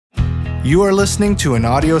You are listening to an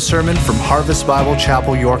audio sermon from Harvest Bible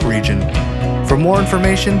Chapel, York Region. For more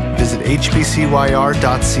information, visit hbcyr.ca.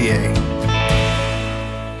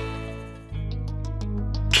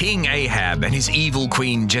 King Ahab and his evil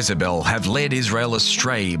queen Jezebel have led Israel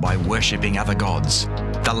astray by worshipping other gods.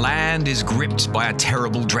 The land is gripped by a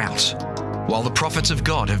terrible drought. While the prophets of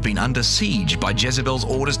God have been under siege by Jezebel's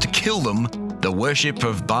orders to kill them, the worship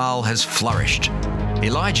of Baal has flourished.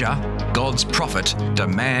 Elijah, God's prophet,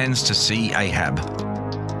 demands to see Ahab.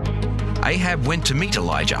 Ahab went to meet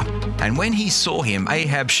Elijah, and when he saw him,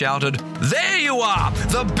 Ahab shouted, "There you are,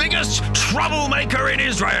 the biggest troublemaker in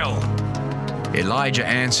Israel!" Elijah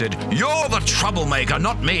answered, "You're the troublemaker,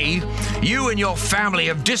 not me. You and your family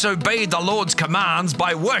have disobeyed the Lord's commands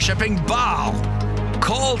by worshipping Baal.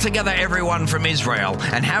 Call together everyone from Israel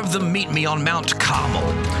and have them meet me on Mount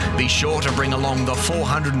Carmel. Be sure to bring along the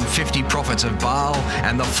 450 prophets of Baal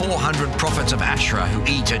and the 400 prophets of Asherah who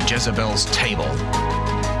eat at Jezebel's table."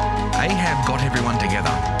 Ahab got everyone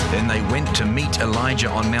together. Then they went to meet Elijah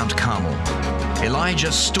on Mount Carmel.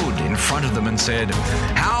 Elijah stood in front of them and said,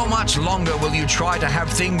 "How much longer will you try to have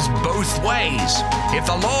things both ways? If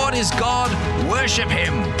the Lord is God, worship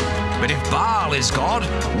him. But if Baal is God,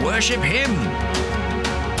 worship him."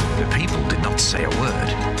 The people did not say a word.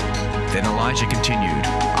 Then Elijah continued,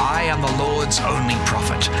 "I am the Lord's only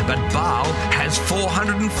prophet, but Baal has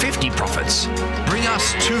 450 prophets. Bring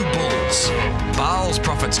us 2 bulls. Baal's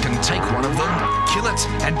prophets can take one of them, kill it,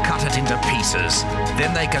 and cut it into pieces.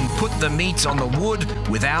 Then they can put the meat on the wood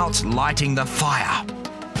without lighting the fire.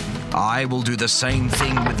 I will do the same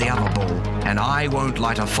thing with the other bull, and I won't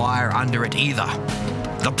light a fire under it either.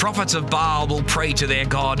 The prophets of Baal will pray to their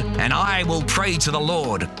God, and I will pray to the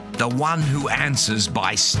Lord. The one who answers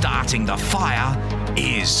by starting the fire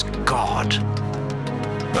is God."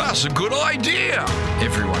 "That's a good idea,"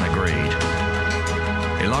 everyone agreed.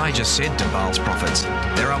 Elijah said to Baal's prophets,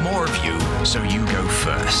 "There are more of you, so you go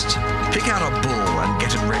first. Pick out a bull and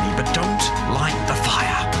get it ready, but don't light the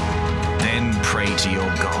fire. Then pray to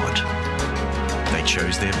your God." They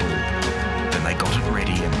chose their bull. Then they got it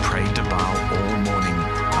ready and prayed to Baal all morning,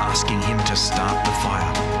 asking him to start the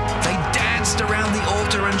fire. They danced around the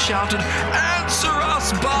altar and shouted, "Answer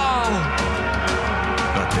us, Baal!"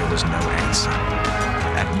 But there was no answer.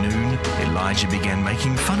 At noon, Elijah began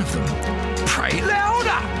making fun of them. "Pray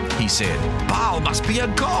louder," he said. "Baal must be a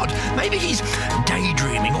god. Maybe he's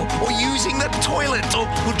daydreaming or using the toilet or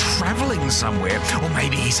traveling somewhere. Or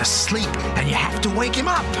maybe he's asleep and you have to wake him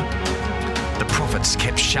up." The prophets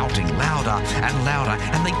kept shouting louder and louder,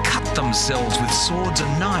 and they cut themselves with swords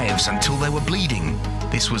and knives until they were bleeding.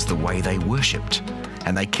 This was the way they worshipped,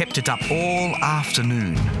 and they kept it up all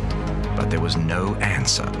afternoon. But there was no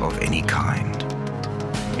answer of any kind.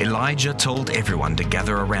 Elijah told everyone to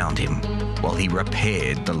gather around him while he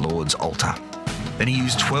repaired the Lord's altar. Then he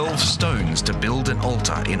used 12 stones to build an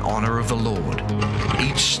altar in honor of the Lord.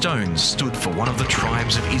 Each stone stood for one of the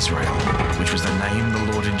tribes of Israel, which was the name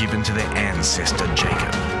the Lord had given to their ancestor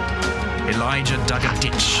Jacob. Elijah dug a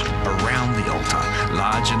ditch around the altar,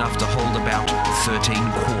 large enough to hold about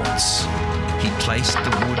 13 quarts. He placed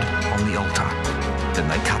the wood on the altar. Then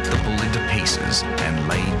they cut the bull into pieces and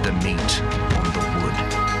laid the meat on the wood.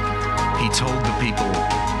 He told the people,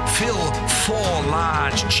 "Fill 4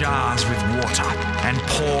 large jars with water and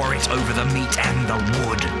pour it over the meat and the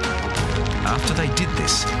wood." After they did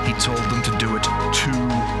this, he told them to do it 2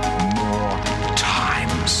 more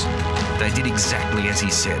times. They did exactly as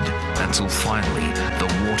he said, until finally the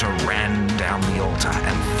water ran down the altar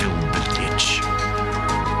and filled the ditch.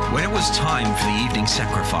 When it was time for the evening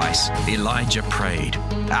sacrifice, Elijah prayed,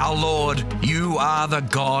 "Our Lord, you are the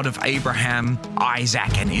God of Abraham,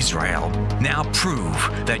 Isaac, and Israel. Now prove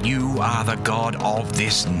that you are the God of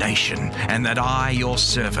this nation, and that I, your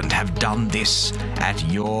servant, have done this at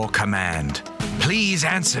your command. Please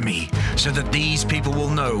answer me, so that these people will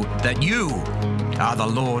know that you are the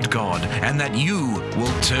Lord God, and that you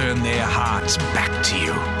will turn their hearts back to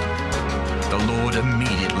you." The Lord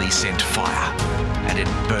immediately sent fire, and it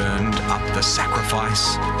burned up the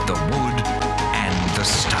sacrifice, the wood, and the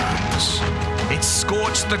stones. It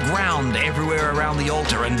scorched the ground everywhere around the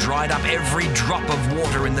altar and dried up every drop of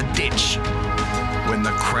water in the ditch. When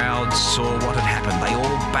the crowd saw what had happened, they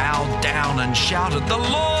all bowed down and shouted, "The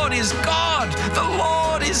Lord is God! The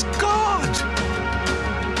Lord is God!"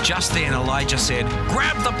 Just then Elijah said,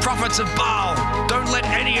 "Grab the prophets of Baal! Don't let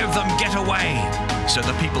any of them get away!" So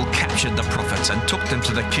the people captured the prophets and took them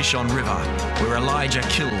to the Kishon River, where Elijah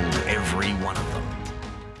killed every one of them.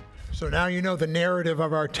 So now you know the narrative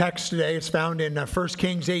of our text today. It's found in 1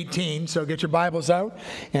 Kings 18. So get your Bibles out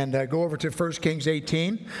and go over to 1 Kings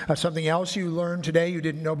 18. Something else you learned today you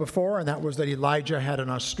didn't know before, and that was that Elijah had an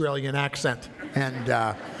Australian accent. And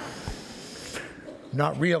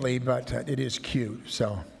not really, but it is cute.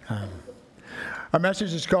 So our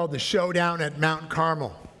message is called The Showdown at Mount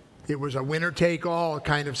Carmel. It was a winner-take-all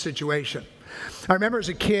kind of situation. I remember as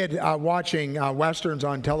a kid watching Westerns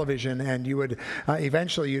on television, and you would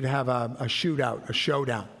eventually you'd have a shootout, a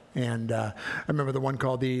showdown. And I remember the one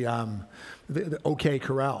called the OK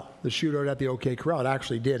Corral, the shootout at the OK Corral. It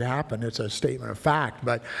actually did happen. It's a statement of fact.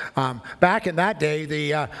 But back in that day,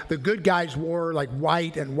 the good guys wore like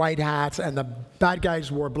white hats, and the bad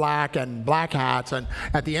guys wore black hats. And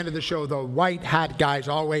at the end of the show, the white hat guys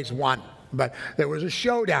always won. But there was a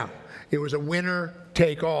showdown. It was a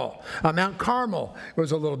winner-take-all. Mount Carmel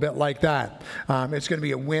was a little bit like that. It's going to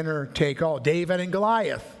be a winner-take-all. David and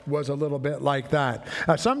Goliath was a little bit like that.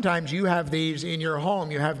 Sometimes you have these in your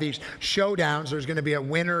home. You have these showdowns. There's going to be a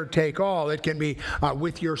winner-take-all. It can be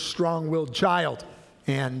with your strong-willed child.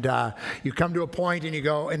 And you come to a point and you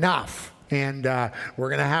go, enough. And we're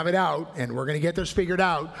going to have it out, and we're going to get this figured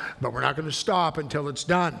out, but we're not going to stop until it's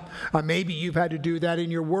done. Maybe you've had to do that in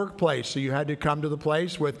your workplace. So you had to come to the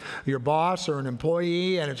place with your boss or an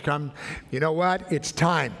employee, and it's come, you know what? It's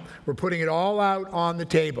time. We're putting it all out on the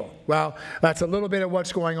table. Well, that's a little bit of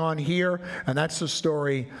what's going on here, and that's the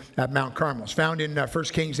story at Mount Carmel. It's found in 1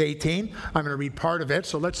 Kings 18. I'm going to read part of it,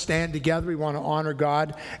 so let's stand together. We want to honor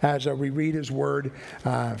God as we read His Word.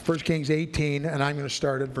 1 Kings 18, and I'm going to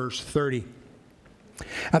start at verse 30.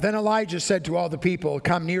 Then Elijah said to all the people,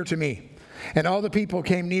 "Come near to me." And all the people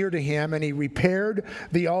came near to him, and he repaired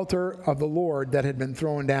the altar of the Lord that had been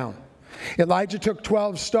thrown down. Elijah took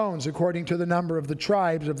 12 stones, according to the number of the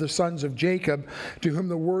tribes of the sons of Jacob, to whom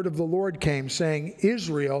the word of the Lord came, saying,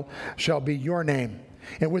 "Israel shall be your name."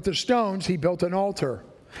 And with the stones he built an altar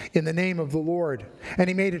in the name of the Lord. And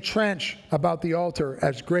he made a trench about the altar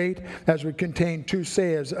as great as would contain 2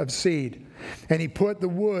 seahs of seed. And he put the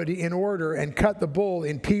wood in order and cut the bull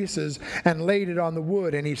in pieces and laid it on the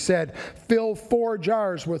wood. And he said, "Fill 4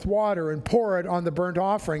 jars with water and pour it on the burnt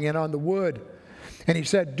offering and on the wood." And he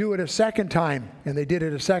said, "Do it a second time." And they did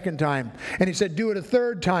it a second time. And he said, "Do it a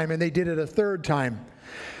third time." And they did it a third time.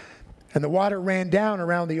 And the water ran down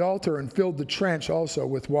around the altar and filled the trench also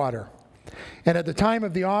with water. And at the time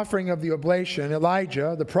of the offering of the oblation,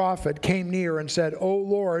 Elijah, the prophet, came near and said, "O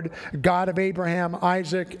Lord, God of Abraham,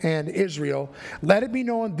 Isaac, and Israel, let it be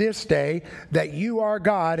known this day that you are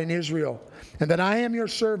God in Israel, and that I am your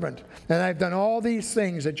servant, and I have done all these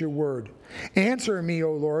things at your word. Answer me,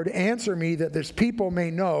 O Lord, answer me, that this people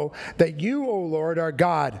may know that you, O Lord, are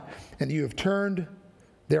God, and you have turned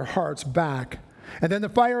their hearts back." And then the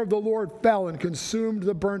fire of the Lord fell and consumed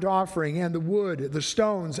the burnt offering and the wood, the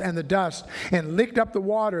stones and the dust, and licked up the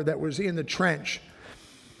water that was in the trench.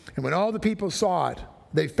 And when all the people saw it,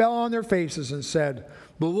 they fell on their faces and said,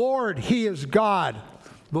 "The Lord, He is God.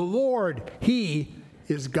 The Lord, He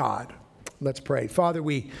is God." Let's pray. Father,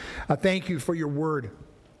 we thank you for your word.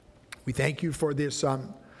 We thank you for this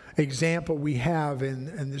example we have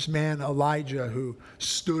in this man Elijah, who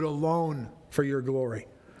stood alone for your glory.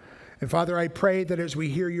 And Father, I pray that as we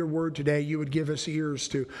hear your word today, you would give us ears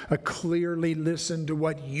to clearly listen to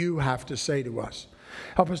what you have to say to us.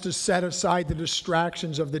 Help us to set aside the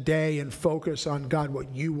distractions of the day and focus on, God,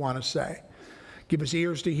 what you want to say. Give us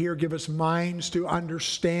ears to hear, give us minds to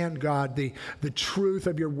understand, God, the truth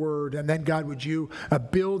of your word. And then, God, would you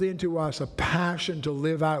build into us a passion to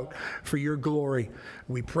live out for your glory.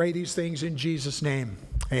 We pray these things in Jesus' name.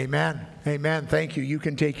 Amen. Amen. Thank you. You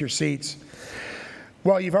can take your seats.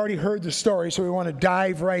 Well, you've already heard the story, so we want to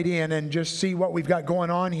dive right in and just see what we've got going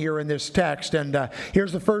on here in this text. And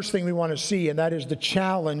here's the first thing we want to see, and that is the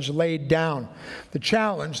challenge laid down. The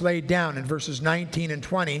challenge laid down in verses 19 and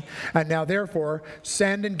 20. "And now, therefore,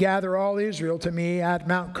 send and gather all Israel to me at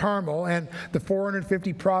Mount Carmel, and the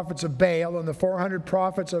 450 prophets of Baal and the 400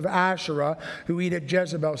 prophets of Asherah who eat at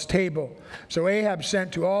Jezebel's table." So Ahab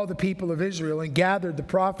sent to all the people of Israel and gathered the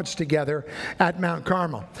prophets together at Mount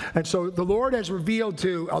Carmel. And so the Lord has revealed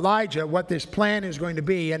to Elijah what this plan is going to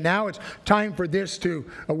be, and now it's time for this to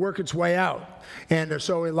work its way out. And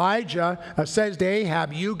so Elijah says to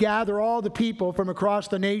Ahab, "You gather all the people from across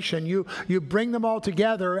the nation, you bring them all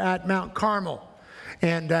together at Mount Carmel."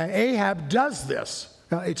 And Ahab does this.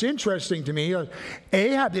 It's interesting to me,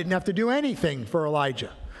 Ahab didn't have to do anything for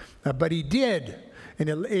Elijah, but he did.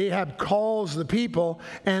 And Ahab calls the people,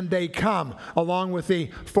 and they come, along with the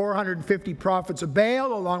 450 prophets of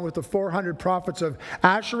Baal, along with the 400 prophets of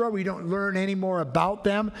Asherah. We don't learn any more about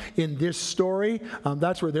them in this story.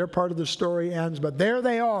 That's where their part of the story ends. But there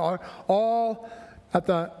they are, all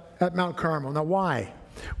at Mount Carmel. Now, why?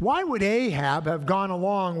 Why would Ahab have gone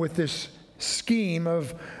along with this scheme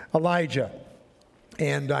of Elijah?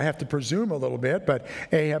 And I have to presume a little bit, but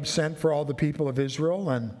Ahab sent for all the people of Israel,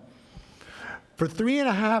 and for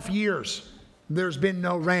 3.5 years, there's been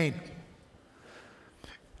no rain.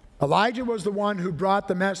 Elijah was the one who brought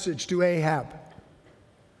the message to Ahab.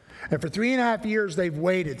 And for 3.5 years, they've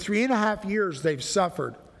waited. 3.5 years, they've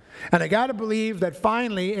suffered. And I got to believe that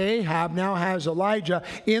finally Ahab now has Elijah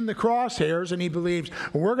in the crosshairs, and he believes,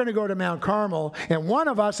 we're going to go to Mount Carmel, and one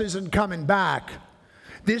of us isn't coming back.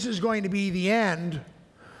 This is going to be the end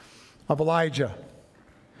of Elijah.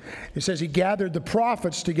 It says he gathered the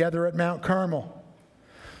prophets together at Mount Carmel.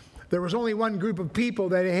 There was only one group of people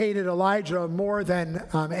that hated Elijah more than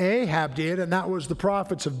Ahab did, and that was the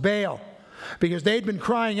prophets of Baal. Because they'd been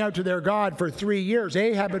crying out to their God for 3 years.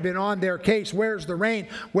 Ahab had been on their case. Where's the rain?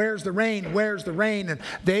 Where's the rain? Where's the rain? And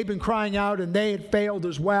they'd been crying out, and they had failed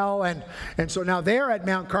as well. And so now they're at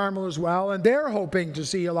Mount Carmel as well, and they're hoping to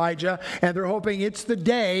see Elijah, and they're hoping it's the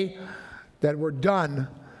day that we're done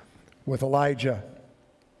with Elijah.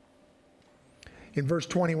 In verse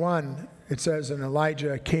 21, it says, and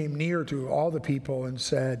Elijah came near to all the people and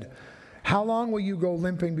said, how long will you go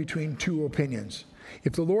limping between two opinions?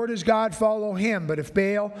 If the Lord is God, follow him. But if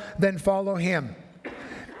Baal, then follow him.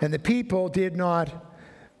 And the people did not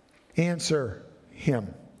answer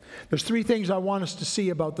him. There's 3 things I want us to see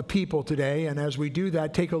about the people today. And as we do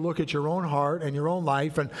that, take a look at your own heart and your own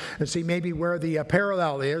life and see maybe where the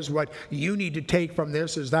parallel is. What you need to take from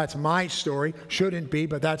this is that's my story. Shouldn't be,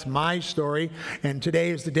 but that's my story. And today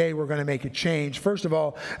is the day we're going to make a change. First of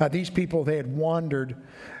all, these people, they had wandered.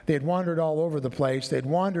 They had wandered all over the place. They had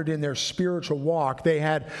wandered in their spiritual walk. They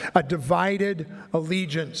had a divided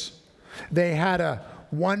allegiance. They had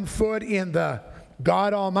one foot in the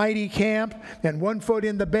God Almighty camp and one foot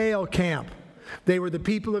in the Baal camp. They were the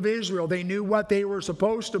people of Israel. They knew what they were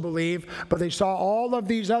supposed to believe, but they saw all of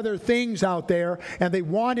these other things out there, and they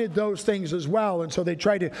wanted those things as well. And so they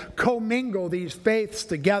tried to commingle these faiths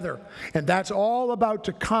together. And that's all about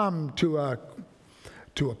to come to a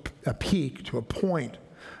peak, to a point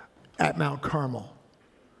at Mount Carmel.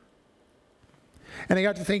 And I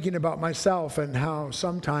got to thinking about myself and how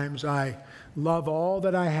sometimes I love all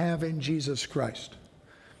that I have in Jesus Christ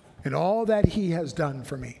and all that he has done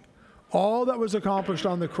for me, all that was accomplished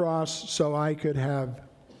on the cross so I could have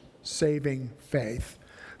saving faith,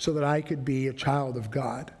 so that I could be a child of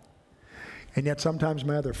God. And yet sometimes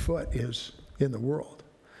my other foot is in the world,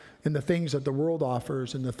 in the things that the world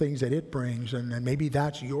offers and the things that it brings. And maybe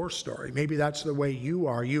that's your story. Maybe that's the way you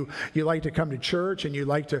are. You like to come to church and you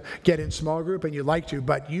like to get in small group and you like to,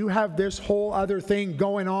 but you have this whole other thing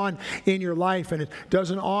going on in your life and it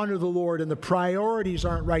doesn't honor the Lord and the priorities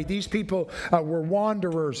aren't right. These people were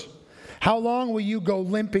wanderers. How long will you go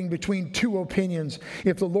limping between two opinions?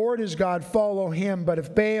 If the Lord is God, follow him. But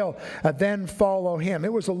if Baal, then follow him.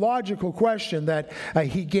 It was a logical question that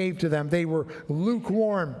he gave to them. They were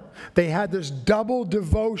lukewarm. They had this double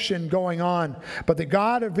devotion going on. But the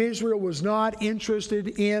God of Israel was not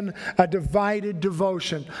interested in a divided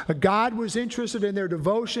devotion. God was interested in their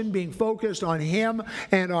devotion being focused on him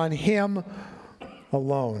and on him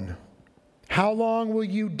alone. How long will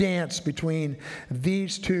you dance between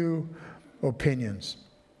these two opinions?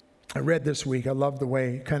 I read this week, I love the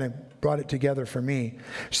way it kind of brought it together for me.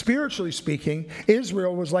 Spiritually speaking,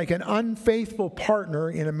 Israel was like an unfaithful partner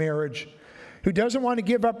in a marriage who doesn't want to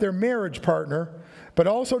give up their marriage partner, but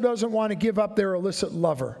also doesn't want to give up their illicit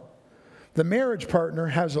lover. The marriage partner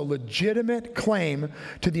has a legitimate claim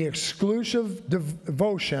to the exclusive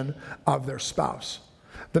devotion of their spouse.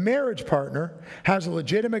 The marriage partner has a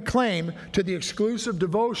legitimate claim to the exclusive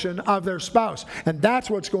devotion of their spouse. And that's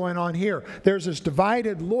what's going on here. There's this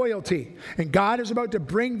divided loyalty. And God is about to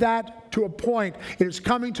bring that to a point. It is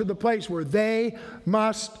coming to the place where they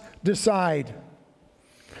must decide.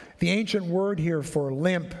 The ancient word here for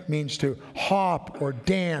limp means to hop or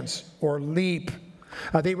dance or leap.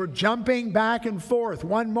 They were jumping back and forth.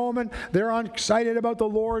 One moment they're excited about the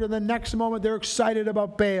Lord, and the next moment they're excited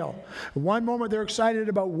about Baal. One moment they're excited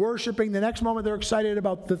about worshiping, the next moment they're excited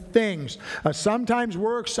about the things. Sometimes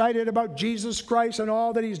we're excited about Jesus Christ and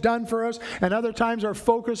all that he's done for us, and other times our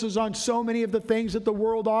focus is on so many of the things that the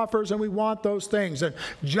world offers, and we want those things. And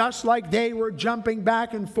just like they were jumping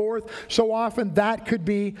back and forth, so often that could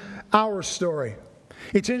be our story.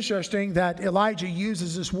 It's interesting that Elijah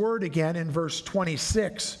uses this word again in verse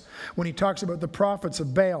 26 when he talks about the prophets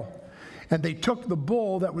of Baal. And they took the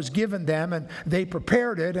bull that was given them, and they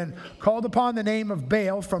prepared it and called upon the name of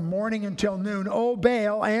Baal from morning until noon. O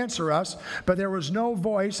Baal, answer us. But there was no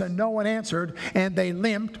voice, and no one answered. And they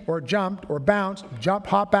limped or jumped or bounced,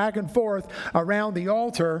 hopped back and forth around the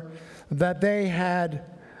altar that they had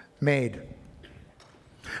made.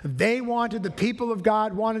 The people of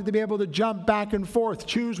God wanted to be able to jump back and forth,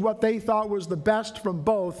 choose what they thought was the best from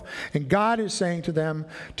both. And God is saying to them,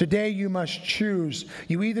 today you must choose.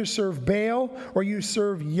 You either serve Baal or you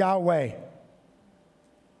serve Yahweh.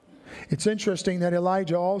 It's interesting that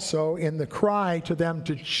Elijah also, in the cry to them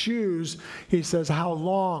to choose, he says, how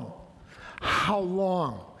long? How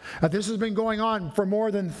long? This has been going on for more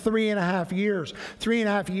than 3.5 years.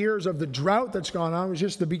 3.5 years of the drought that's gone on was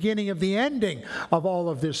just the beginning of the ending of all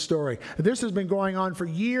of this story. This has been going on for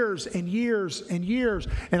years and years and years.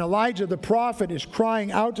 And Elijah the prophet is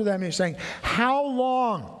crying out to them and he's saying, how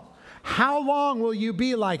long? How long will you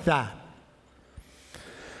be like that?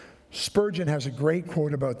 Spurgeon has a great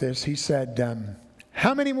quote about this. He said,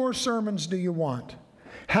 how many more sermons do you want?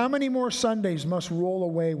 How many more Sundays must roll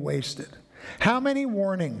away wasted? How many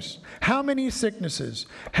warnings? How many sicknesses?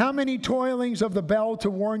 How many toilings of the bell to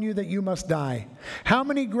warn you that you must die? How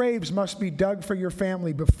many graves must be dug for your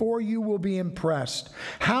family before you will be impressed?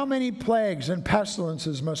 How many plagues and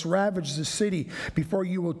pestilences must ravage the city before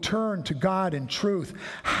you will turn to God in truth?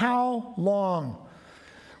 How long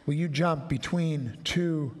will you jump between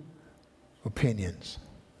two opinions?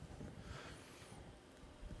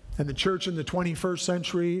 And the church in the 21st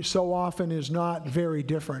century so often is not very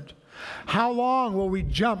different. How long will we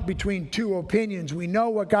jump between two opinions? We know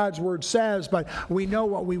what God's word says, but we know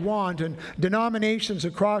what we want. And denominations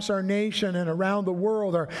across our nation and around the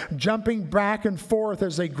world are jumping back and forth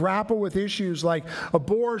as they grapple with issues like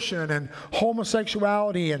abortion and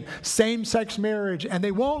homosexuality and same-sex marriage. And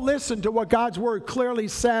they won't listen to what God's word clearly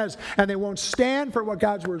says, and they won't stand for what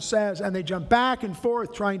God's word says. And they jump back and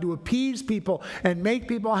forth trying to appease people and make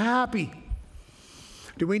people happy.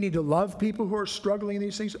 Do we need to love people who are struggling in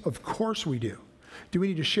these things? Of course we do. Do we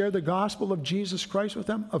need to share the gospel of Jesus Christ with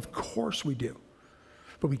them? Of course we do.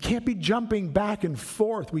 But we can't be jumping back and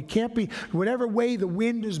forth. We can't be, whatever way the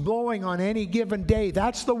wind is blowing on any given day,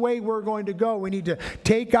 that's the way we're going to go. We need to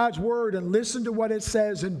take God's word and listen to what it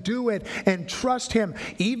says and do it and trust Him,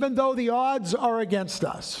 even though the odds are against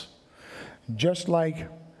us, just like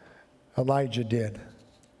Elijah did.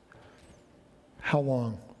 How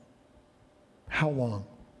long? How long?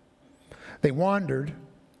 They wandered.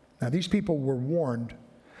 Now, these people were warned.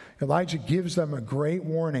 Elijah gives them a great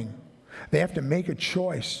warning. They have to make a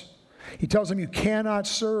choice. He tells them, you cannot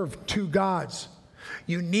serve two gods.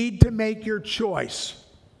 You need to make your choice.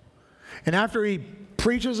 And after he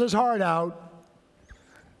preaches his heart out,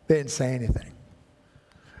 they didn't say anything.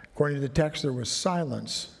 According to the text, there was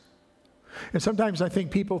silence. And sometimes I think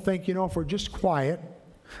people think, if we're just quiet,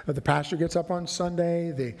 the pastor gets up on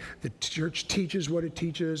Sunday, the church teaches what it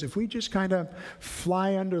teaches. If we just kind of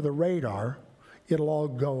fly under the radar, it'll all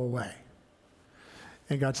go away.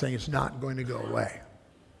 And God's saying it's not going to go away.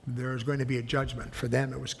 There's going to be a judgment. For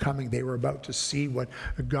them, it was coming. They were about to see what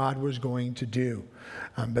God was going to do.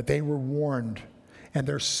 But they were warned, and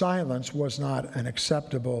their silence was not an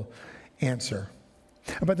acceptable answer.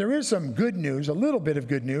 But there is some good news, a little bit of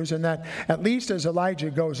good news, in that at least as Elijah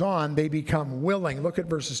goes on, they become willing. Look at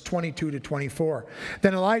verses 22 to 24.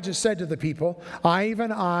 Then Elijah said to the people,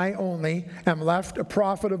 even I only am left a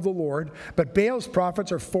prophet of the Lord, but Baal's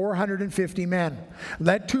prophets are 450 men.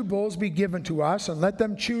 Let 2 bulls be given to us, and let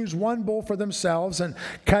them choose 1 bull for themselves, and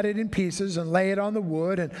cut it in pieces, and lay it on the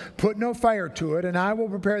wood, and put no fire to it. And I will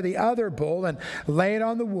prepare the other bull, and lay it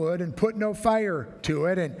on the wood, and put no fire to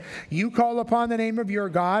it. And you call upon the name of your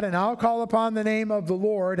God, and I'll call upon the name of the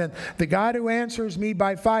Lord, and the God who answers me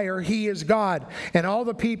by fire, He is God. And all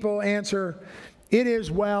the people answer, it is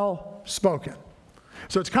well spoken.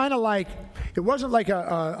 So it's kind of like, it wasn't like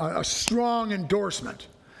a strong endorsement.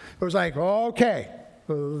 It was like, okay,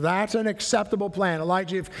 that's an acceptable plan.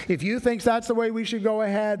 Elijah, if you think that's the way we should go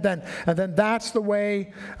ahead, then that's the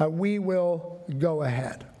way we will go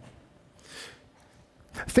ahead.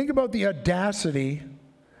 Think about the audacity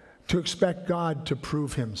to expect God to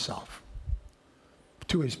prove Himself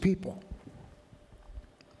to His people.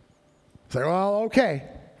 Say, well, okay,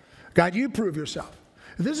 God, you prove yourself.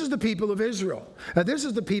 This is the people of Israel. This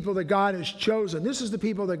is the people that God has chosen. This is the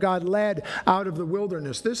people that God led out of the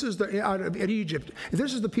wilderness. This is out of Egypt.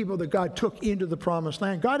 This is the people that God took into the promised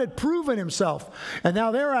land. God had proven himself. And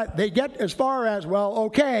now they get as far as, well,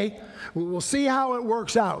 okay, we'll see how it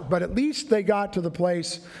works out. But at least they got to the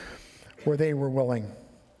place where they were willing.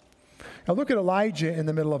 Now look at Elijah in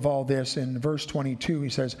the middle of all this. In verse 22, he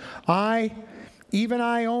says, even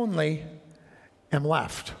I only, am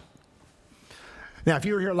left. Now, if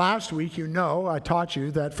you were here last week, you know I taught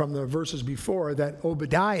you that from the verses before that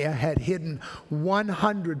Obadiah had hidden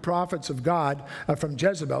 100 prophets of God from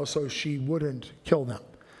Jezebel so she wouldn't kill them.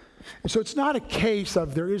 And so it's not a case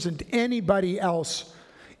of there isn't anybody else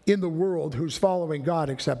in the world who's following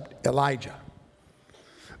God except Elijah.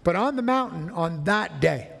 But on the mountain on that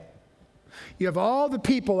day, you have all the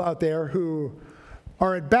people out there who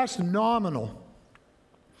are at best nominal.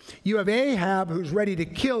 You have Ahab who's ready to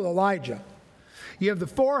kill Elijah. You have the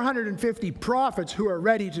 450 prophets who are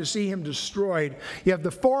ready to see him destroyed. You have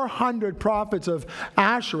the 400 prophets of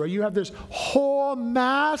Asherah. You have this whole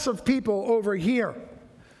mass of people over here.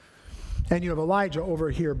 And you have Elijah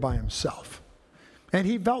over here by himself. And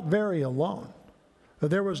he felt very alone.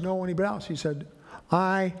 There was no one else. He said,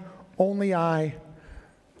 only I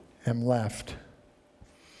am left.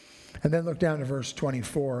 And then look down to verse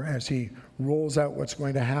 24 as he rolls out what's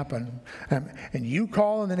going to happen. And you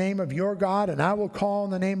call in the name of your God, and I will call in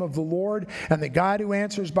the name of the Lord. And the God who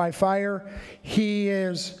answers by fire, he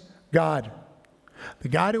is God. The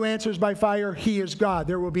God who answers by fire, he is God.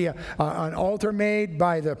 There will be an altar made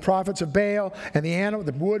by the prophets of Baal, and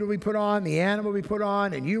the wood will be put on, the animal will be put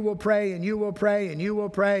on, and you will pray, and you will pray, and you will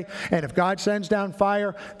pray. And if God sends down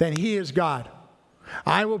fire, then he is God.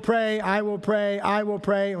 I will pray, I will pray, I will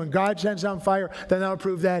pray. When God sends down fire, then that'll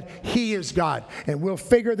prove that he is God. And we'll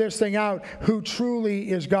figure this thing out, who truly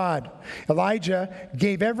is God. Elijah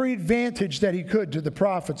gave every advantage that he could to the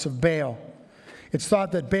prophets of Baal. It's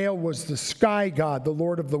thought that Baal was the sky god, the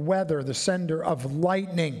lord of the weather, the sender of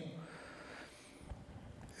lightning.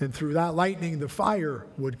 And through that lightning, the fire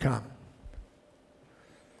would come.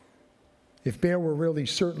 If Baal were really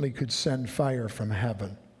certainly could send fire from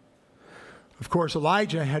heaven. Of course,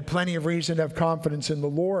 Elijah had plenty of reason to have confidence in the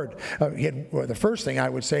Lord. The first thing I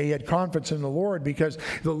would say, he had confidence in the Lord because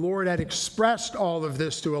the Lord had expressed all of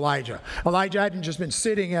this to Elijah. Elijah hadn't just been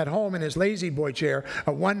sitting at home in his lazy boy chair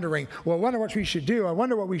wondering, well, I wonder what we should do. I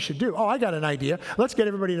wonder what we should do. Oh, I got an idea. Let's get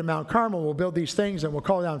everybody to Mount Carmel. We'll build these things and we'll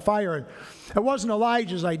call down fire. And it wasn't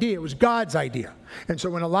Elijah's idea. It was God's idea. And so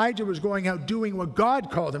when Elijah was going out doing what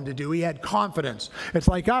God called him to do, he had confidence. It's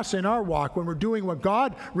like us in our walk. When we're doing what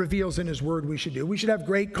God reveals in his word we should do, we should have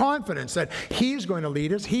great confidence that he is going to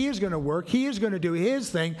lead us, he is going to work, he is going to do his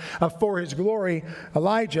thing for his glory.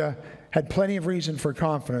 Elijah had plenty of reason for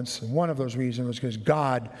confidence. And one of those reasons was because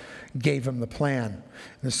God gave him the plan. And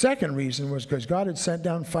the second reason was because God had sent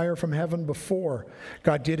down fire from heaven before.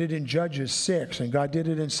 God did it in Judges 6, and God did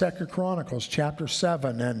it in 2 Chronicles chapter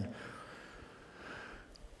 7. And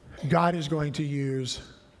God is going to use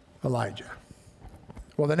Elijah.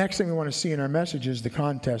 Well, the next thing we want to see in our message is the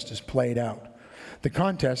contest is played out. The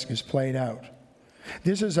contest is played out.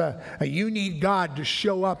 This is a you need God to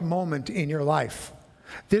show up moment in your life.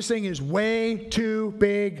 This thing is way too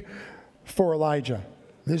big for Elijah.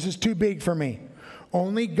 This is too big for me.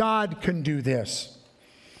 Only God can do this.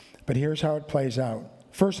 But here's how it plays out.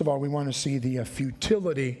 First of all, we want to see the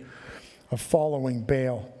futility of following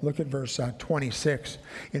Baal. Look at verse 26.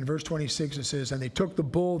 In verse 26 it says, and they took the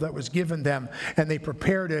bull that was given them, and they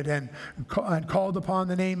prepared it, and called upon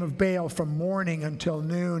the name of Baal from morning until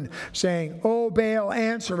noon, saying, O Baal,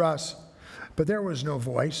 answer us. But there was no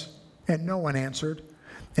voice, and no one answered.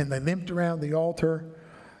 And they limped around the altar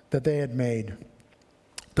that they had made.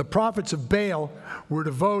 The prophets of Baal were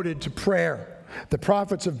devoted to prayer. The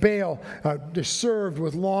prophets of Baal served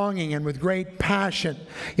with longing and with great passion.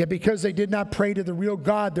 Yet because they did not pray to the real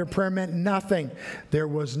God, their prayer meant nothing. There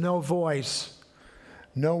was no voice.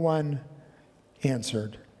 No one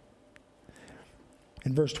answered.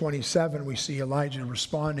 In verse 27, we see Elijah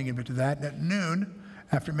responding a bit to that. And at noon,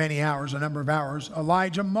 after many hours, a number of hours,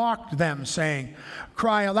 Elijah mocked them, saying,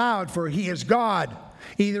 cry aloud, for he is God.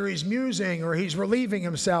 Either he's musing, or he's relieving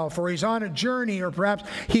himself, or he's on a journey, or perhaps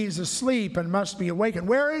he's asleep and must be awakened.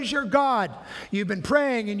 Where is your God? You've been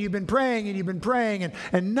praying, and you've been praying, and you've been praying,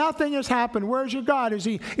 and nothing has happened. Where's your God? Is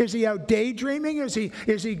he out daydreaming? Is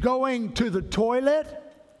he going to the toilet?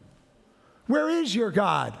 Where is your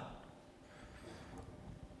God?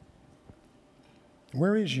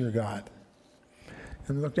 Where is your God?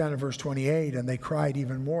 And look down at verse 28, and they cried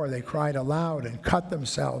even more. They cried aloud and cut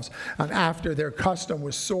themselves, and after their custom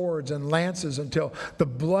with swords and lances until the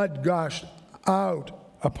blood gushed out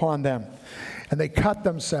upon them. And they cut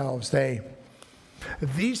themselves.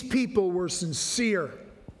 These people were sincere.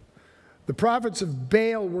 The prophets of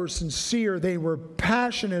Baal were sincere. They were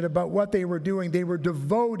passionate about what they were doing. They were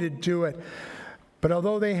devoted to it. But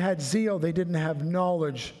although they had zeal, they didn't have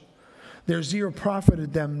knowledge. Their zeal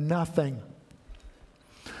profited them nothing.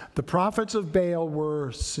 The prophets of Baal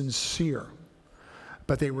were sincere,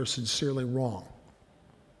 but they were sincerely wrong.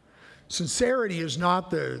 Sincerity is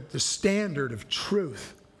not the standard of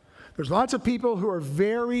truth. There's lots of people who are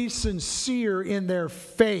very sincere in their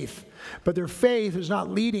faith, but their faith is not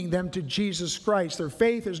leading them to Jesus Christ. Their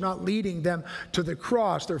faith is not leading them to the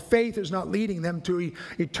cross. Their faith is not leading them to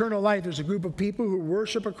eternal life. There's a group of people who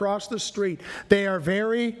worship across the street. They are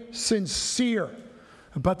very sincere,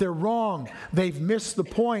 but they're wrong. They've missed the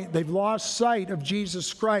point. They've lost sight of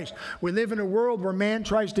Jesus Christ. We live in a world where man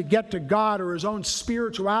tries to get to God or his own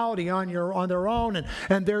spirituality on their own,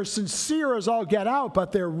 and they're sincere as all get out,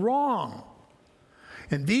 but they're wrong.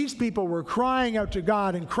 And these people were crying out to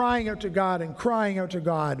God and crying out to God and crying out to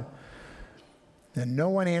God. And no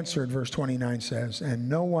one answered, verse 29 says, and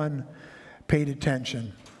no one paid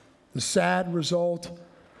attention. The sad result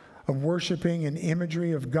of worshiping an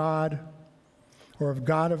imagery of God or of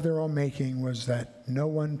God of their own making was that no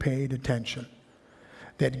one paid attention.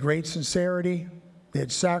 They had great sincerity, they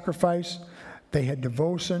had sacrifice, they had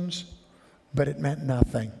devotions, but it meant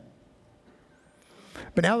nothing.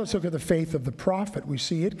 But now let's look at the faith of the prophet. We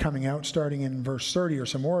see it coming out starting in verse 30, or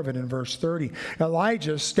some more of it in verse 30.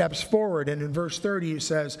 Elijah steps forward, and in verse 30 he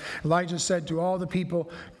says, Elijah said to all the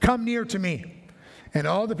people, "Come near to me." And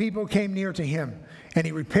all the people came near to him. And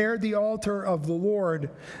he repaired the altar of the Lord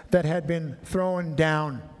that had been thrown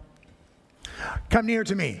down. Come near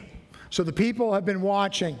to me. So the people have been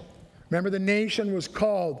watching. Remember, the nation was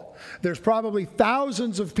called. There's probably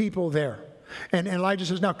thousands of people there. And Elijah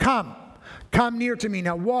says, now come near to me.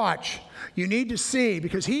 Now watch. You need to see,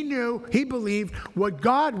 because he believed what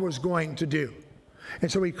God was going to do. And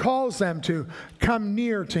so he calls them to come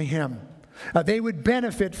near to him. They would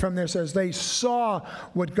benefit from this as they saw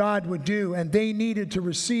what God would do, and they needed to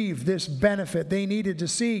receive this benefit. They needed to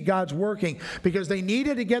see God's working because they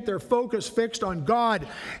needed to get their focus fixed on God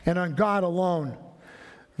and on God alone.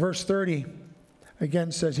 Verse 30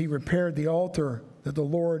 again says he repaired the altar that the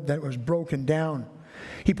Lord that was broken down.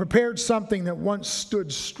 He prepared something that once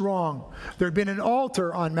stood strong. There had been an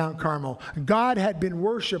altar on Mount Carmel. God had been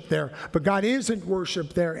worshipped there, but God isn't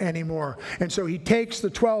worshipped there anymore. And so he takes the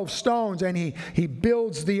 12 stones and he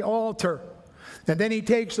builds the altar. And then he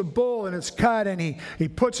takes a bull and it's cut and he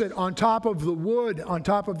puts it on top of the wood, on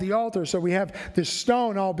top of the altar. So we have this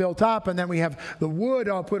stone all built up, and then we have the wood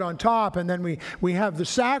all put on top, and then we have the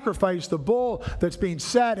sacrifice, the bull that's being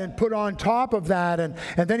set and put on top of that. And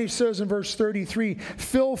then he says in verse 33,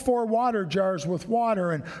 fill 4 water jars with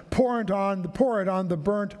water and pour it on the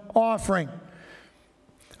burnt offering.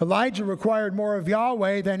 Elijah required more of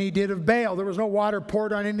Yahweh than he did of Baal. There was no water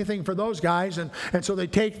poured on anything for those guys. And so they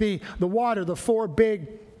take the water, the 4 big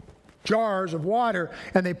jars of water,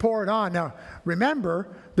 and they pour it on. Now, remember,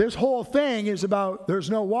 this whole thing is about there's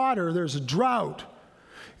no water, there's a drought.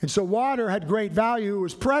 And so water had great value. It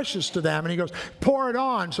was precious to them. And he goes, pour it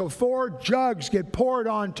on. So 4 jugs get poured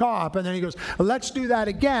on top. And then he goes, let's do that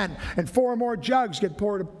again. And 4 more jugs get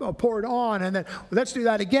poured on. And then let's do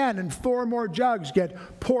that again. And 4 more jugs get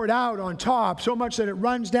poured out on top. So much that it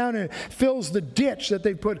runs down and fills the ditch that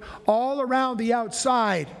they put all around the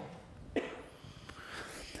outside.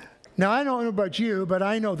 Now, I don't know about you, but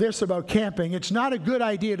I know this about camping. It's not a good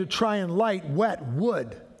idea to try and light wet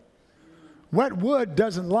wood. Wet wood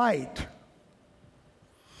doesn't light.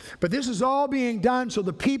 But this is all being done so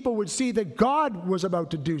the people would see that God was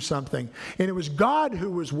about to do something. And it was God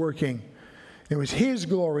who was working. It was his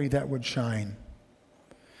glory that would shine.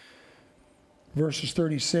 Verses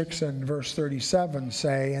 36 and verse 37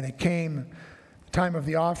 say, and it came the time of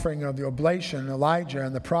the offering of the oblation, Elijah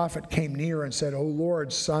and the prophet came near and said, O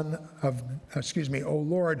Lord, O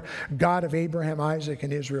Lord, God of Abraham, Isaac,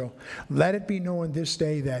 and Israel, let it be known this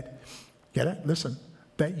day that, get it? Listen,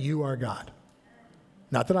 that you are God.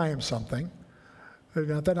 Not that I am something.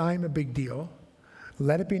 Not that I am a big deal.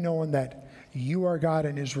 Let it be known that you are God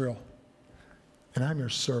in Israel, and I'm your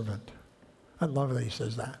servant. I love that he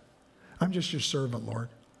says that. I'm just your servant, Lord.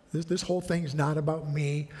 This whole thing is not about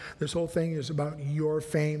me. This whole thing is about your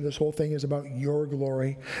fame. This whole thing is about your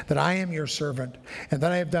glory. That I am your servant, and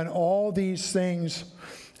that I have done all these things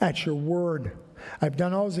at your word. I've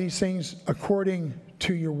done all these things according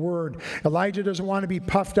to your word. Elijah doesn't want to be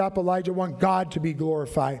puffed up. Elijah wants God to be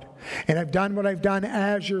glorified. And I've done what I've done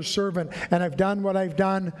as your servant. And I've done what I've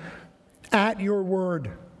done at your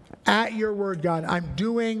word. At your word, God. I'm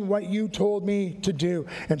doing what you told me to do.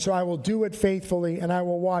 And so I will do it faithfully and I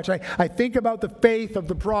will watch. I think about the faith of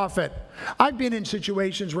the prophet. I've been in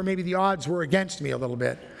situations where maybe the odds were against me a little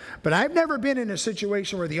bit. But I've never been in a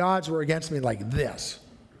situation where the odds were against me like this.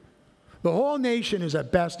 The whole nation is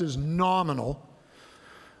at best is nominal.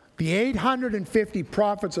 The 850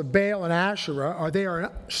 prophets of Baal and Asherah they are in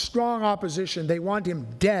strong opposition. They want him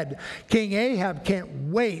dead. King Ahab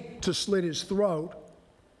can't wait to slit his throat.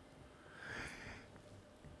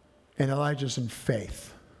 And Elijah's in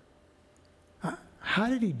faith. How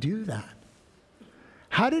did he do that?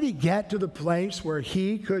 How did he get to the place where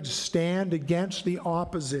he could stand against the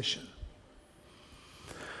opposition?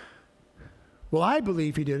 Well, I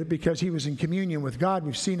believe he did it because he was in communion with God.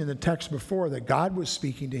 We've seen in the text before that God was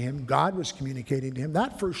speaking to him. God was communicating to him.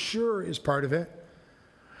 That for sure is part of it.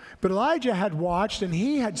 But Elijah had watched and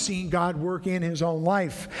he had seen God work in his own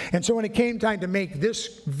life. And so when it came time to make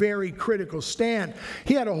this very critical stand,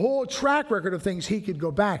 he had a whole track record of things he could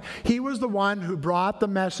go back. He was the one who brought the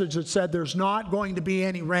message that said there's not going to be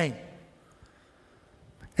any rain.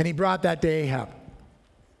 And he brought that to Ahab.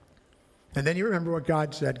 And then you remember what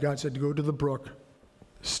God said. God said to go to the brook,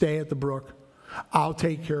 stay at the brook. I'll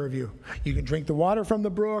take care of you. You can drink the water from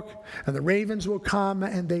the brook and the ravens will come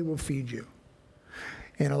and they will feed you.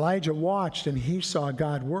 And Elijah watched and he saw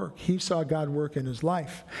God work. He saw God work in his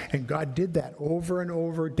life. And God did that over and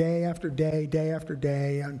over, day after day after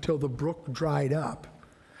day, until the brook dried up.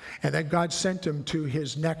 And then God sent him to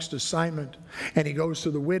his next assignment. And he goes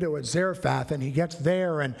to the widow at Zarephath and he gets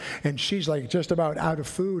there and she's like just about out of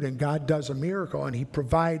food. And God does a miracle and he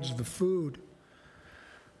provides the food.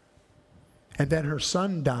 And then her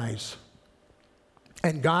son dies.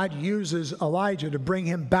 And God uses Elijah to bring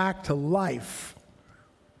him back to life.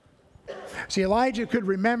 See, Elijah could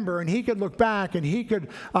remember and he could look back and he could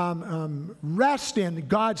rest in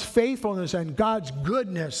God's faithfulness and God's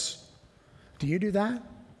goodness. Do you do that?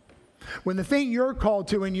 When the thing you're called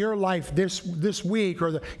to in your life this week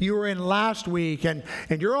or you were in last week and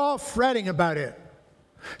you're all fretting about it.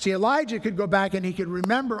 See, Elijah could go back and he could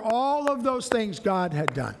remember all of those things God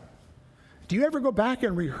had done. Do you ever go back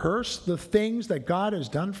and rehearse the things that God has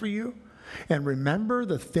done for you and remember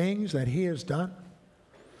the things that he has done?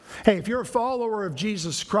 Hey, if you're a follower of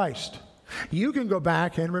Jesus Christ, you can go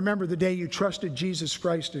back and remember the day you trusted Jesus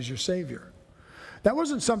Christ as your Savior. That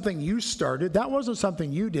wasn't something you started. That wasn't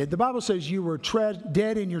something you did. The Bible says you were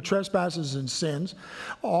dead in your trespasses and sins.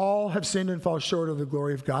 All have sinned and fall short of the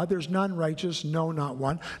glory of God. There's none righteous, no, not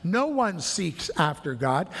one. No one seeks after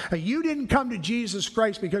God. You didn't come to Jesus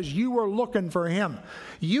Christ because you were looking for him.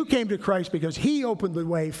 You came to Christ because he opened the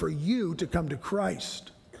way for you to come to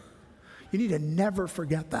Christ. You need to never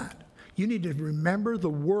forget that. You need to remember the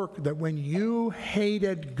work that when you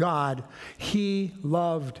hated God, he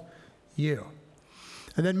loved you.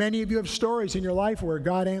 And then many of you have stories in your life where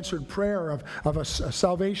God answered prayer of a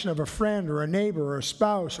salvation of a friend or a neighbor or a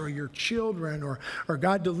spouse or your children or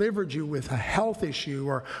God delivered you with a health issue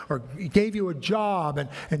or gave you a job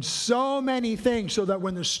and so many things so that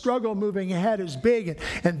when the struggle moving ahead is big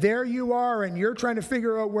and there you are and you're trying to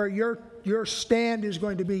figure out where your stand is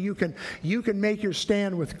going to be, you can make your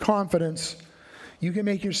stand with confidence. You can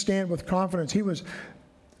make your stand with confidence. He was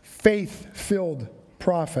faith-filled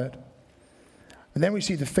prophet. And then we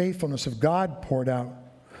see the faithfulness of God poured out.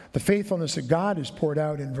 The faithfulness of God is poured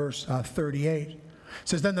out in verse 38. It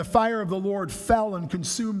says, then the fire of the Lord fell and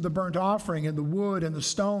consumed the burnt offering and the wood and the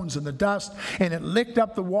stones and the dust, and it licked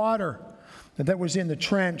up the water that was in the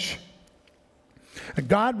trench. And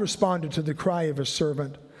God responded to the cry of his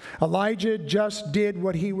servant. Elijah just did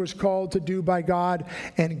what he was called to do by God,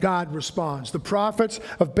 and God responds. The prophets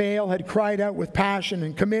of Baal had cried out with passion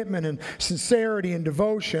and commitment and sincerity and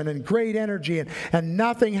devotion and great energy, and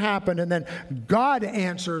nothing happened. And then God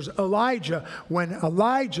answers Elijah when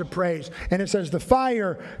Elijah prays, and it says the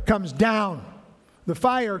fire comes down. The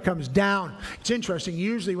fire comes down. It's interesting.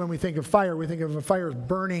 Usually when we think of fire, we think of a fire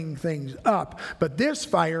burning things up. But this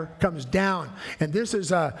fire comes down. And this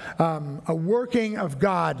is a working of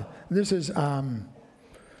God. This is a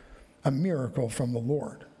miracle from the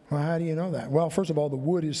Lord. Well, how do you know that? Well, first of all, the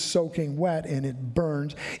wood is soaking wet and it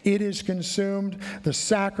burns. It is consumed. The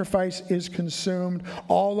sacrifice is consumed.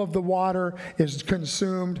 All of the water is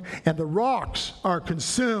consumed. And the rocks are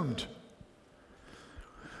consumed.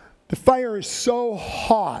 The fire is so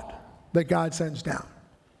hot that God sends down.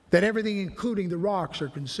 That everything, including the rocks, are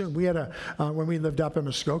consumed. We had when we lived up in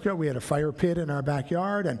Muskoka, we had a fire pit in our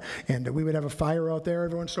backyard, and we would have a fire out there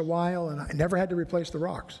every once in a while, and I never had to replace the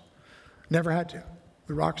rocks. Never had to.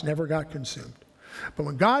 The rocks never got consumed. But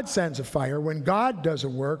when God sends a fire, when God does a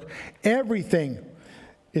work, everything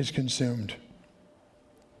is consumed.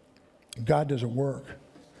 God does a work.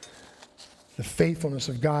 The faithfulness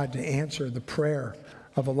of God to answer the prayer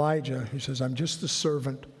of Elijah, who says, I'm just the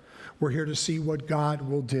servant. We're here to see what God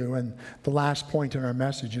will do. And the last point in our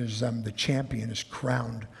message is the champion is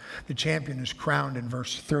crowned. The champion is crowned in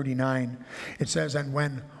verse 39. It says, and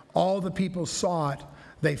when all the people saw it,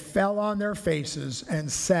 they fell on their faces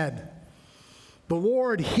and said, the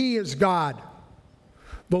Lord, He is God.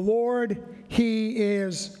 The Lord, He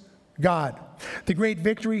is God. The great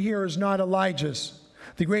victory here is not Elijah's.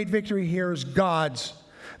 The great victory here is God's.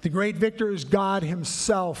 The great victor is God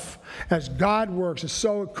Himself as God works. It's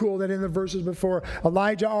so cool that in the verses before,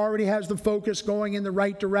 Elijah already has the focus going in the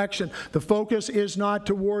right direction. The focus is not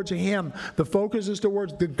towards him. The focus is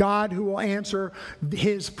towards the God who will answer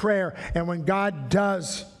his prayer. And when God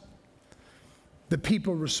does, the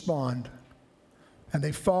people respond and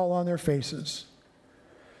they fall on their faces.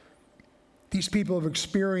 These people have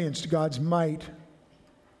experienced God's might,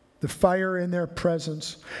 the fire in their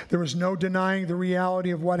presence. There was no denying the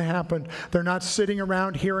reality of what happened. They're not sitting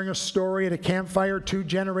around hearing a story at a campfire 2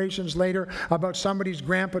 generations later about somebody's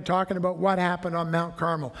grandpa talking about what happened on Mount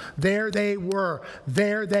Carmel. There they were.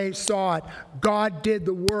 There they saw it. God did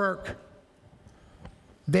the work.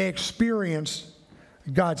 They experienced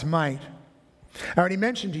God's might. I already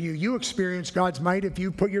mentioned to you, you experience God's might if you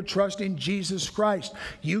put your trust in Jesus Christ.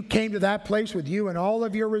 You came to that place with you and all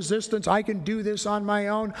of your resistance. I can do this on my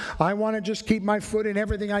own. I want to just keep my foot in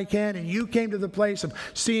everything I can. And you came to the place of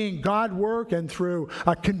seeing God work, and through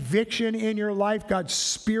a conviction in your life, God's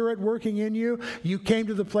Spirit working in you, you came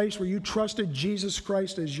to the place where you trusted Jesus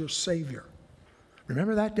Christ as your Savior.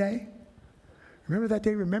 Remember that day? Remember that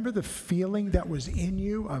day? Remember the feeling that was in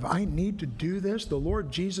you of, I need to do this? The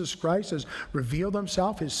Lord Jesus Christ has revealed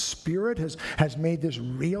Himself. His Spirit has made this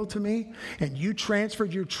real to me. And you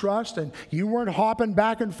transferred your trust, and you weren't hopping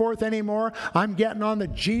back and forth anymore. I'm getting on the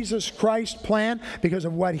Jesus Christ plan because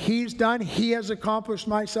of what He's done. He has accomplished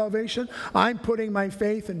my salvation. I'm putting my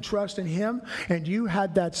faith and trust in Him. And you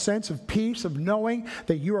had that sense of peace, of knowing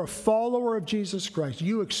that you're a follower of Jesus Christ.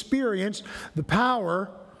 You experienced the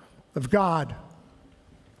power of God.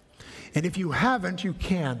 And if you haven't, you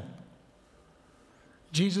can.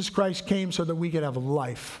 Jesus Christ came so that we could have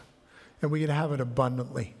life, and we could have it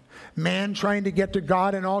abundantly. Man trying to get to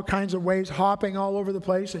God in all kinds of ways, hopping all over the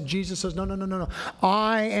place, and Jesus says, no.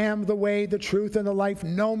 I am the way, the truth, and the life.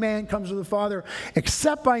 No man comes to the Father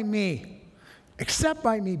except by me. Except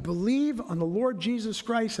by me. Believe on the Lord Jesus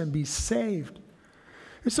Christ and be saved.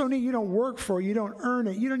 It's so neat. You don't work for it. You don't earn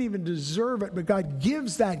it. You don't even deserve it, but God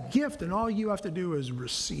gives that gift, and all you have to do is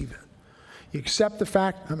receive it. You accept the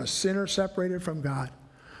fact, I'm a sinner separated from God.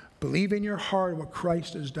 Believe in your heart what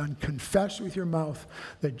Christ has done. Confess with your mouth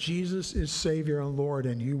that Jesus is Savior and Lord,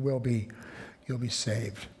 and you'll be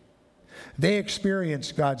saved. They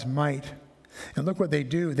experienced God's might. And look what they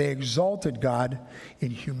do. They exalted God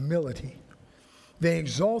in humility. They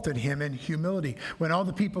exalted Him in humility. When all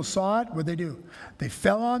the people saw it, what did they do? They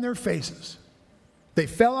fell on their faces. They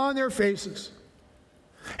fell on their faces.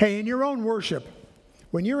 Hey, in your own worship,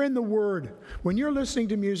 when you're in the Word, when you're listening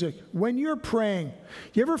to music, when you're praying,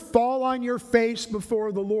 you ever fall on your face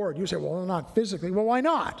before the Lord? You say, well, not physically. Well, why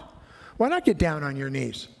not? Why not get down on your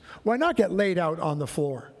knees? Why not get laid out on the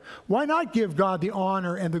floor? Why not give God the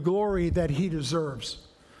honor and the glory that He deserves?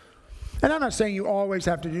 And I'm not saying you always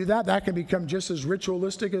have to do that. That can become just as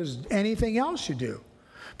ritualistic as anything else you do.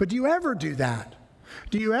 But do you ever do that?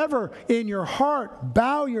 Do you ever, in your heart,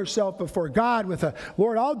 bow yourself before God with a,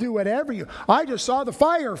 Lord, I'll do whatever you... I just saw the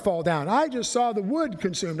fire fall down. I just saw the wood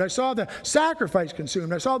consumed. I saw the sacrifice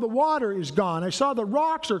consumed. I saw the water is gone. I saw the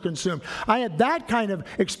rocks are consumed. I had that kind of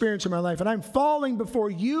experience in my life. And I'm falling before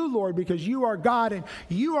you, Lord, because you are God and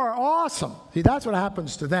you are awesome. See, that's what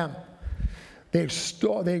happens to them. They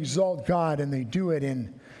exalt God, and they do it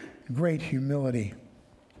in great humility.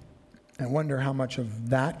 I wonder how much of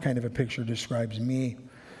that kind of a picture describes me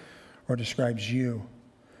or describes you.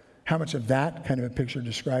 How much of that kind of a picture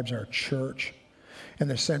describes our church, in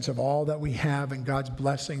the sense of all that we have and God's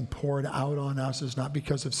blessing poured out on us is not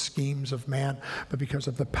because of schemes of man, but because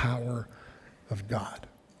of the power of God.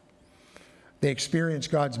 They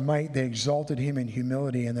experienced God's might. They exalted Him in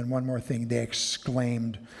humility. And then one more thing, they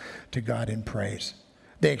exclaimed to God in praise.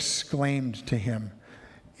 They exclaimed to Him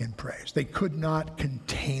in praise. They could not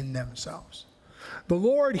contain themselves. The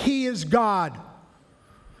Lord, He is God.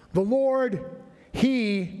 The Lord,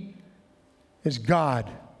 He is God.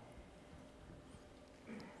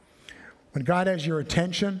 When God has your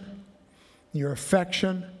attention, your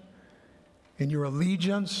affection, and your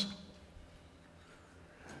allegiance,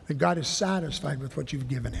 then God is satisfied with what you've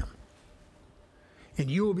given Him. And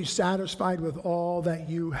you will be satisfied with all that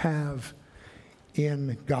you have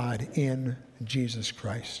in God, in Jesus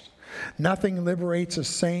Christ. Nothing liberates a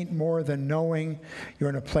saint more than knowing you're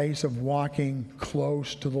in a place of walking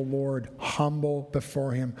close to the Lord, humble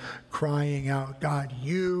before Him, crying out, God,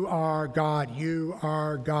 you are God, you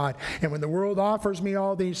are God. And when the world offers me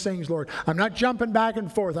all these things, Lord, I'm not jumping back and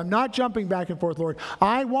forth. I'm not jumping back and forth, Lord.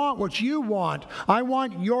 I want what you want. I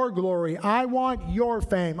want your glory. I want your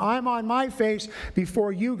fame. I'm on my face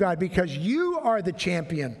before you, God, because you are the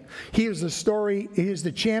champion. He is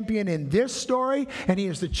the champion in this story, and He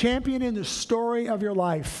is the champion in the story of your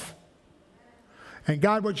life. And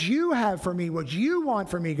God, what you have for me, what you want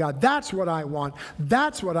for me, God, that's what I want.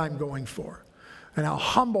 That's what I'm going for. And I'll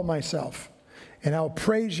humble myself and I'll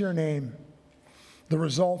praise your name. The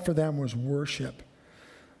result for them was worship.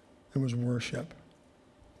 It was worship.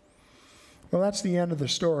 Well, that's the end of the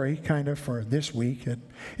story, kind of, for this week.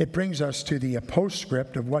 It brings us to the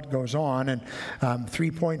postscript of what goes on. And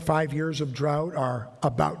 3.5 years of drought are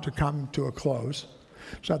about to come to a close.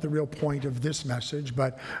 It's not the real point of this message,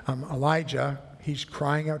 but Elijah, he's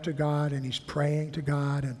crying out to God and he's praying to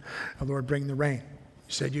God, and Lord, bring the rain.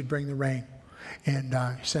 He said you'd bring the rain. And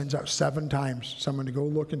he sends out 7 times someone to go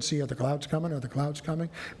look and see, are the clouds coming? Are the clouds coming?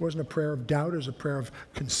 It wasn't a prayer of doubt. It was a prayer of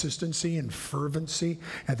consistency and fervency.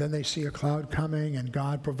 And then they see a cloud coming, and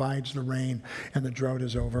God provides the rain, and the drought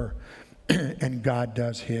is over, and God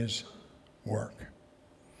does His work.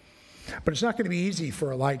 But it's not going to be easy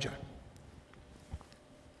for Elijah.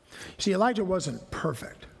 See, Elijah wasn't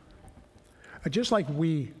perfect. Just like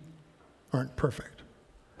we aren't perfect.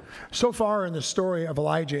 So far in the story of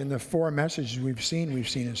Elijah, in the 4 messages we've seen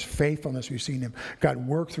His faithfulness, we've seen God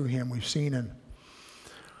work through him, we've seen Him.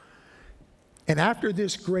 And after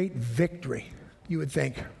this great victory, you would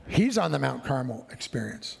think, he's on the Mount Carmel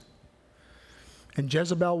experience. And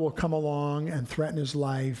Jezebel will come along and threaten his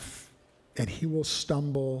life, and he will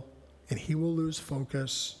stumble, and he will lose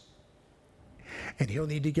focus, and he'll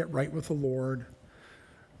need to get right with the Lord,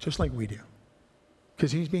 just like we do.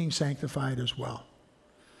 Because he's being sanctified as well.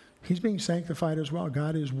 He's being sanctified as well.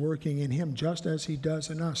 God is working in him just as He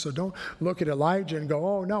does in us. So don't look at Elijah and go,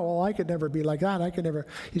 oh no, well, I could never be like that. I could never.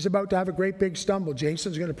 He's about to have a great big stumble.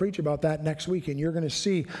 Jason's going to preach about that next week, and you're going to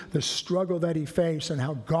see the struggle that he faced and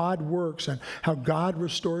how God works and how God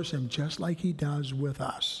restores him just like He does with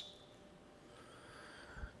us.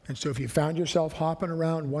 And so if you found yourself hopping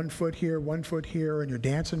around 1 foot here, 1 foot here, and you're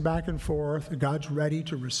dancing back and forth, God's ready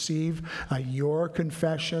to receive your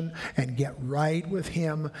confession and get right with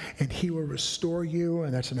Him, and He will restore you,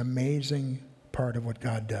 and that's an amazing part of what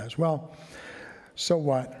God does. Well, so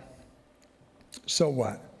what? So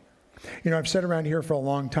what? You know, I've said around here for a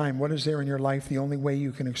long time, what is there in your life? The only way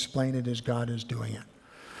you can explain it is God is doing it.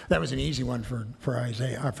 That was an easy one for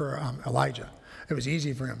Elijah. It was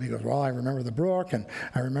easy for him. He goes, well, I remember the brook, and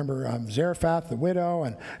I remember Zarephath, the widow,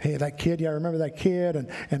 and hey, that kid, yeah, I remember that kid,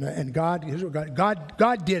 and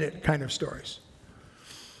God did it kind of stories.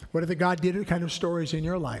 What are the God did it kind of stories in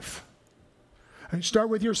your life? I mean, start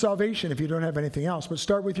with your salvation if you don't have anything else, but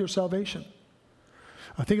start with your salvation.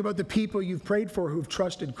 Think about the people you've prayed for who've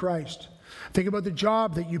trusted Christ. Think about the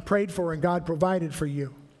job that you prayed for and God provided for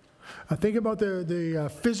you. Think about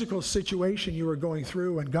the physical situation you were going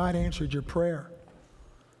through and God answered your prayer.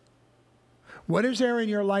 What is there in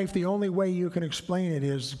your life? The only way you can explain it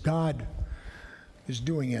is God is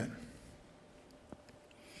doing it.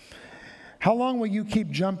 How long will you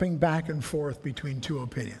keep jumping back and forth between 2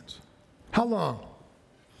 opinions? How long?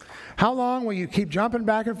 How long will you keep jumping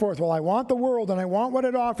back and forth? Well, I want the world and I want what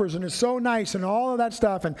it offers and it's so nice and all of that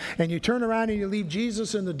stuff, and you turn around and you leave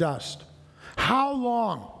Jesus in the dust. How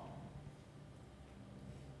long?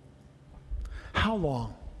 How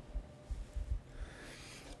long?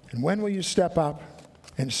 And when will you step up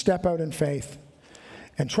and step out in faith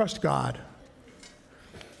and trust God?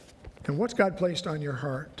 And what's God placed on your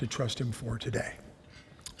heart to trust Him for today?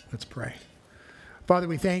 Let's pray. Father,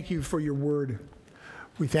 we thank You for Your word.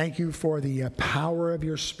 We thank You for the power of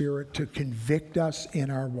Your Spirit to convict us in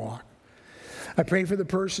our walk. I pray for the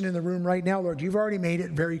person in the room right now, Lord. You've already made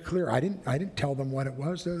it very clear. I didn't tell them what it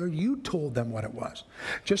was. You told them what it was.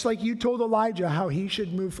 Just like You told Elijah how he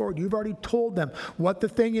should move forward. You've already told them what the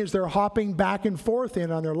thing is they're hopping back and forth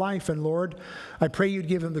in on their life. And Lord, I pray You'd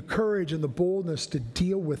give them the courage and the boldness to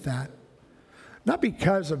deal with that. Not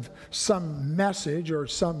because of some message or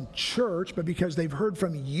some church, but because they've heard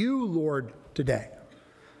from you, Lord, today.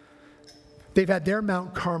 They've had their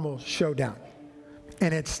Mount Carmel showdown,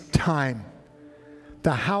 and it's time.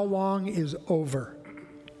 The how long is over.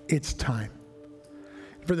 It's time.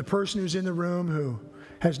 For the person who's in the room who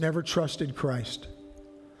has never trusted Christ,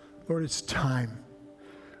 Lord, it's time.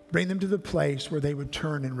 Bring them to the place where they would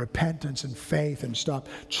turn in repentance and faith and stop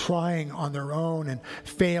trying on their own and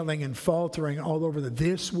failing and faltering all over.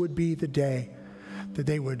 This would be the day that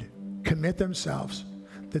they would commit themselves,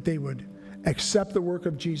 that they would accept the work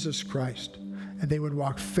of Jesus Christ, and they would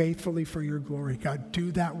walk faithfully for your glory. God,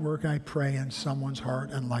 do that work, I pray, in someone's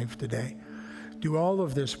heart and life today. Do all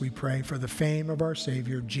of this, we pray, for the fame of our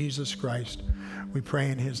Savior, Jesus Christ. We pray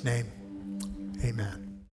in his name. Amen.